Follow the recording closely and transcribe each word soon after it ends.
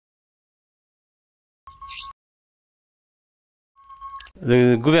At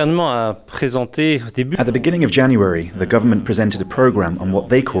the beginning of January, the government presented a programme on what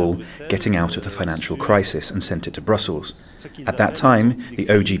they call getting out of the financial crisis and sent it to Brussels. At that time, the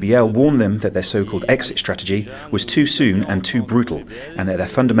OGBL warned them that their so-called exit strategy was too soon and too brutal, and that their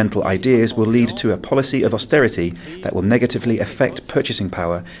fundamental ideas will lead to a policy of austerity that will negatively affect purchasing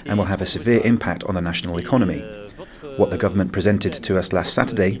power and will have a severe impact on the national economy. What the government presented to us last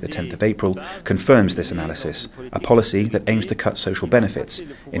Saturday, the 10th of April, confirms this analysis, a policy that aims to cut social benefits,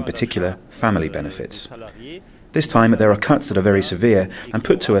 in particular family benefits. This time there are cuts that are very severe and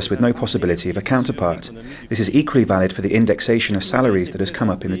put to us with no possibility of a counterpart. This is equally valid for the indexation of salaries that has come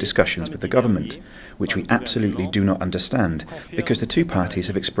up in the discussions with the government, which we absolutely do not understand, because the two parties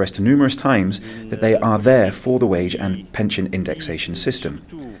have expressed numerous times that they are there for the wage and pension indexation system.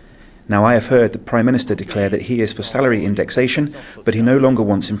 Now, I have heard the Prime Minister declare that he is for salary indexation, but he no longer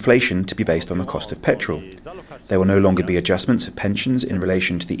wants inflation to be based on the cost of petrol. There will no longer be adjustments of pensions in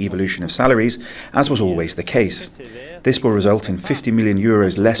relation to the evolution of salaries, as was always the case. This will result in €50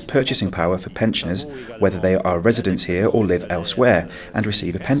 million less purchasing power for pensioners, whether they are residents here or live elsewhere, and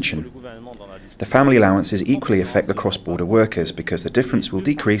receive a pension. The family allowances equally affect the cross-border workers because the difference will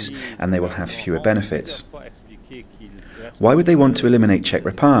decrease and they will have fewer benefits. Why would they want to eliminate check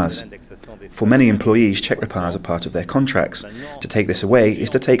repars? For many employees, check repars are part of their contracts. To take this away is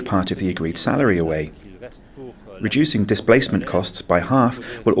to take part of the agreed salary away. Reducing displacement costs by half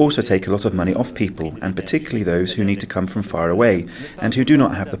will also take a lot of money off people, and particularly those who need to come from far away and who do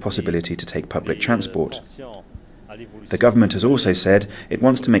not have the possibility to take public transport. The government has also said it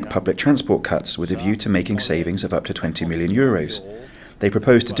wants to make public transport cuts with a view to making savings of up to €20 million. They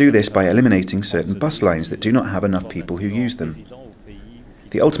propose to do this by eliminating certain bus lines that do not have enough people who use them.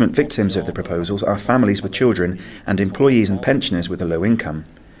 The ultimate victims of the proposals are families with children and employees and pensioners with a low income.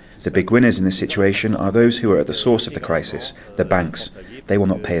 The big winners in this situation are those who are at the source of the crisis, the banks. They will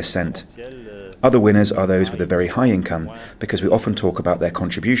not pay a cent. Other winners are those with a very high income, because we often talk about their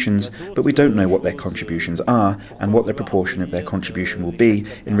contributions, but we don't know what their contributions are and what the proportion of their contribution will be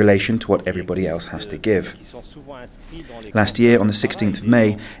in relation to what everybody else has to give. Last year, on the 16th of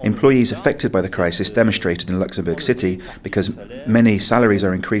May, employees affected by the crisis demonstrated in Luxembourg City because many salaries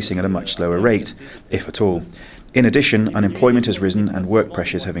are increasing at a much slower rate, if at all. In addition, unemployment has risen and work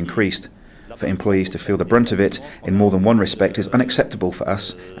pressures have increased. For employees to feel the brunt of it, in more than one respect, is unacceptable for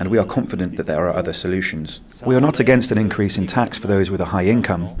us, and we are confident that there are other solutions. We are not against an increase in tax for those with a high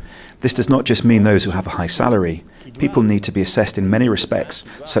income. This does not just mean those who have a high salary. People need to be assessed in many respects,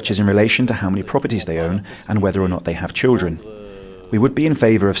 such as in relation to how many properties they own and whether or not they have children. We would be in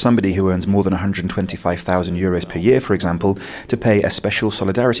favour of somebody who earns more than €125,000 per year, for example, to pay a special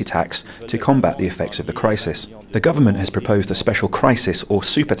solidarity tax to combat the effects of the crisis. The government has proposed a special crisis or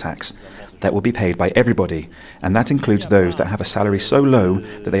super tax that will be paid by everybody, and that includes those that have a salary so low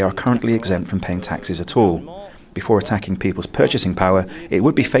that they are currently exempt from paying taxes at all. Before attacking people's purchasing power, it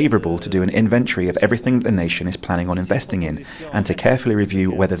would be favourable to do an inventory of everything that the nation is planning on investing in, and to carefully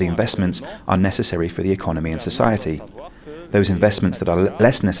review whether the investments are necessary for the economy and society. Those investments that are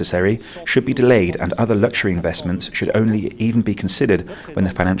less necessary should be delayed, and other luxury investments should only even be considered when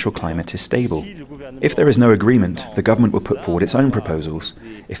the financial climate is stable. If there is no agreement, the government will put forward its own proposals.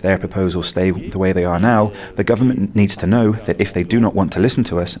 If their proposals stay the way they are now, the government needs to know that if they do not want to listen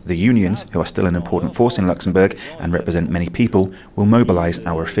to us, the unions, who are still an important force in Luxembourg and represent many people, will mobilise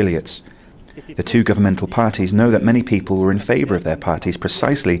our affiliates. The two governmental parties know that many people were in favour of their parties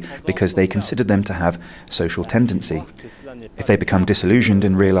precisely because they considered them to have social tendency. If they become disillusioned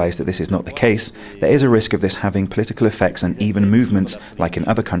and realise that this is not the case, there is a risk of this having political effects and even movements like in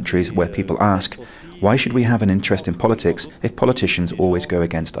other countries where people ask, why should we have an interest in politics if politicians always go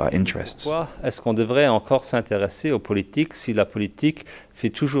against our interests? Est-ce qu'on devrait encore s'intéresser aux politiques si la politique fait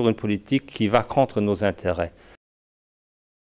toujours une politique qui va contre nos intérêts?